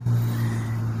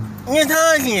Miss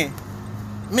Honkin.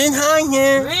 Miss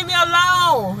Honkin. Leave me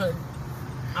alone.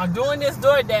 I'm doing this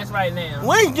DoorDash right now.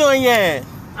 What you doing that?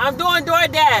 I'm doing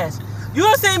DoorDash. You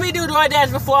have seen me do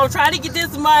DoorDash before. I'm trying to get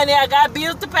this money. I got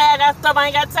bills to pay. I got stuff. I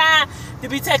ain't got time to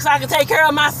be taken so I can take care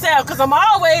of myself because I'm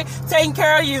always taking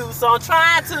care of you. So I'm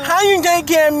trying to. How you take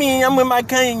care of me? I'm with my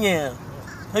cousin now.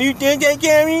 How you take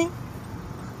care of me?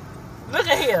 Look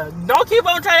at here. Don't keep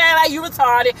on trying to act like you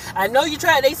retarded. I know you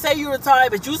try. They say you retarded,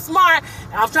 but you smart.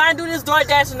 I'm trying to do this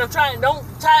DoorDash and don't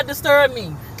try to disturb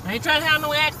me. I ain't trying to have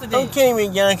no accident. Okay,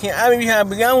 Miss Johnson. I be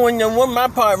happy. I want to know what my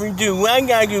partner do. What I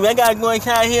gotta do? I gotta go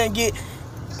inside here and get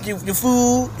the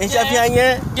food and stuff like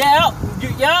that.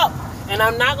 Yup. And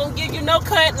I'm not gonna give you no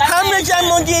cut. Like how much I'm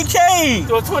gonna get paid?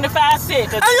 So 25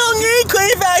 cents. I don't need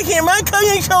 25 cents. My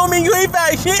cousin told me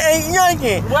 25 cents ain't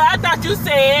nothing. Well, I thought you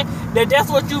said that's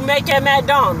what you make at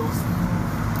McDonald's.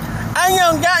 I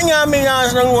don't got no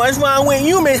McDonald's no more. That's why I went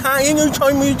you, Miss Honkin. You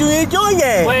told me to do this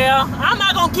DoorDash. Well, I'm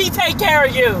not gonna keep taking care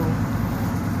of you.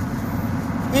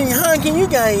 Miss Honkin, you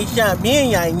gotta stop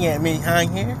being like that, Miss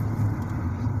Honkin.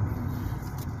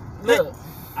 Look,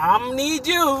 I'm gonna need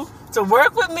you to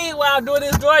work with me while I'm doing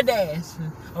this DoorDash,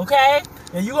 okay?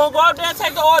 And you gonna go up there and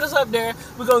take the orders up there.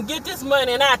 We're gonna get this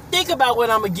money, and I think about what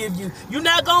I'm gonna give you. You're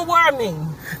not gonna worry me.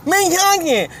 Miss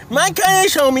Honkin, my cousin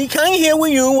told me, come here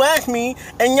with you, watch me,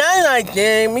 and I like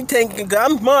that. Me thinking, cause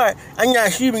I'm smart. I'm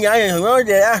not stupid. I didn't know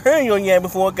that. I heard your dad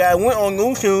before, cause I went on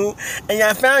YouTube, and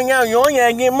I found out your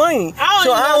dad get money. I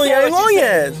so I don't was your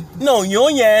ass. No,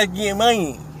 your dad get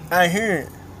money. I heard.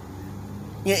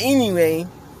 Yeah, anyway.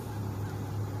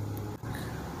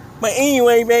 But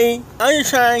anyway, baby, I'm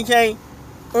just trying to say,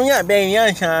 I'm not baby,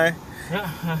 I'm sorry.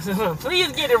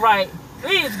 Please get it right.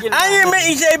 Please get it right. I didn't make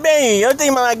you say baby. You're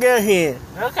thinking about my girl here.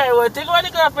 Okay, well, think about the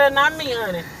girlfriend, not me,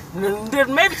 honey.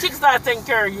 Then maybe she can start taking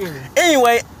care of you.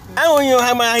 Anyway, I don't know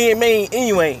how much I get made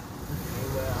anyway.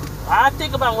 Well, I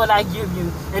think about what I give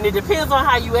you, and it depends on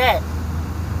how you act.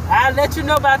 I'll let you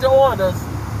know about the orders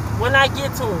when I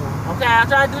get to them. Okay, I'm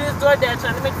trying to do this DoorDash,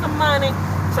 trying to make some money,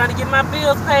 trying to get my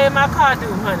bills paid, my car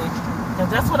due, honey. Because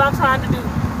that's what I'm trying to do.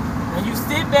 And you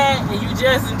sit back and you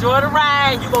just enjoy the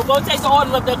ride. You gonna go take the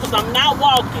orders up there because I'm not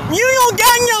walking. You don't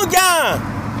got no job.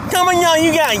 Come on, y'all,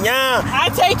 you got a job. I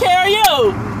take care of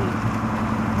you.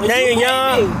 Hey,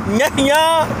 y'all.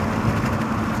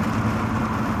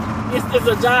 It's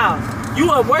a job.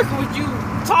 You are working with you,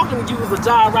 talking to you is a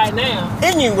job right now.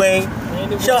 Anyway,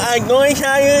 so I go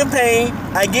inside your pay,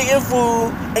 I get your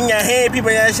food, and I hear people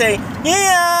that say,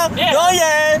 yeah.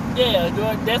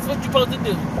 Yeah, that's what you're supposed to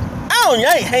do. I don't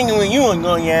like hanging with you and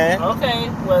going, yeah. Okay,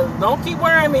 well, don't keep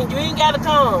worrying me. You ain't got to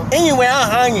come. Anyway, I'm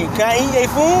hungry. Can I eat their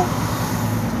food?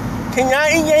 Can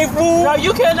I eat their food? No,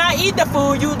 you cannot eat the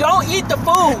food. You don't eat the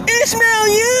food. It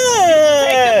smells good.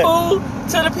 Take the food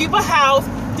to the people's house.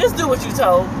 Just do what you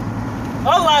told.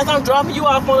 Otherwise, I'm dropping you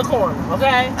off on the corner,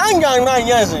 okay? I'm going my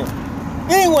cousin.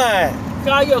 Anyway.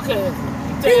 Call your cousin.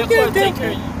 Tell your cousin to take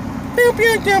care of you. Pew,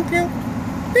 pew, pew, pew.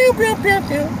 Pew, pew, pew,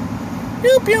 pew.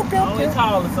 Pew, pew, pew, always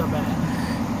calling somebody.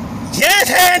 Yes,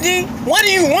 Handy. What do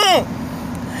you want?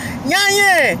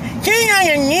 Yeah. He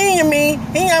don't need me.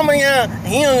 He don't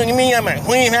need me. I'm a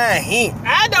queen high heat.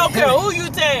 I don't care who you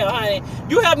tell, honey.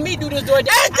 You help me do this DoorDash.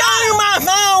 I told you my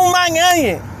phone, my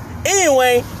cousin.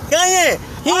 Anyway, yeah.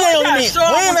 He don't need me.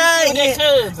 Queen high heat.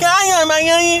 Can my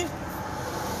cousin?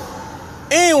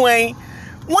 Anyway,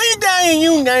 what you doing,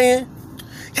 you cousin?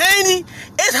 Handy,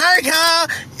 it's her car,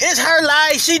 it's her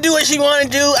life, she do what she want to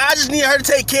do, I just need her to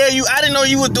take care of you. I didn't know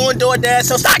you were doing DoorDash,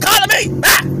 so stop calling me!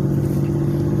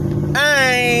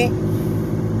 Alright.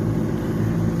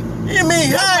 You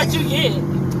mean, that's what you get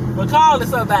for calling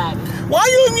somebody. Why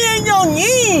you getting your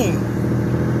knee?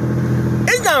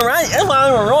 It's not right, that's why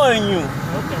I'm rolling you.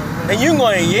 Okay. And you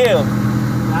going to yell.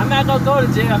 I'm not going to go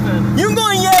to jail, honey. You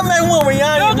going to yell like what,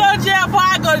 Rihanna? You go to jail before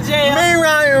I go to jail.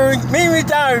 Me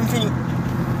retired people.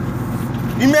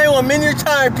 You may want many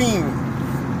retired people.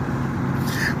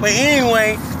 But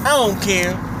anyway, I don't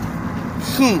care.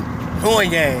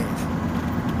 DoorDash.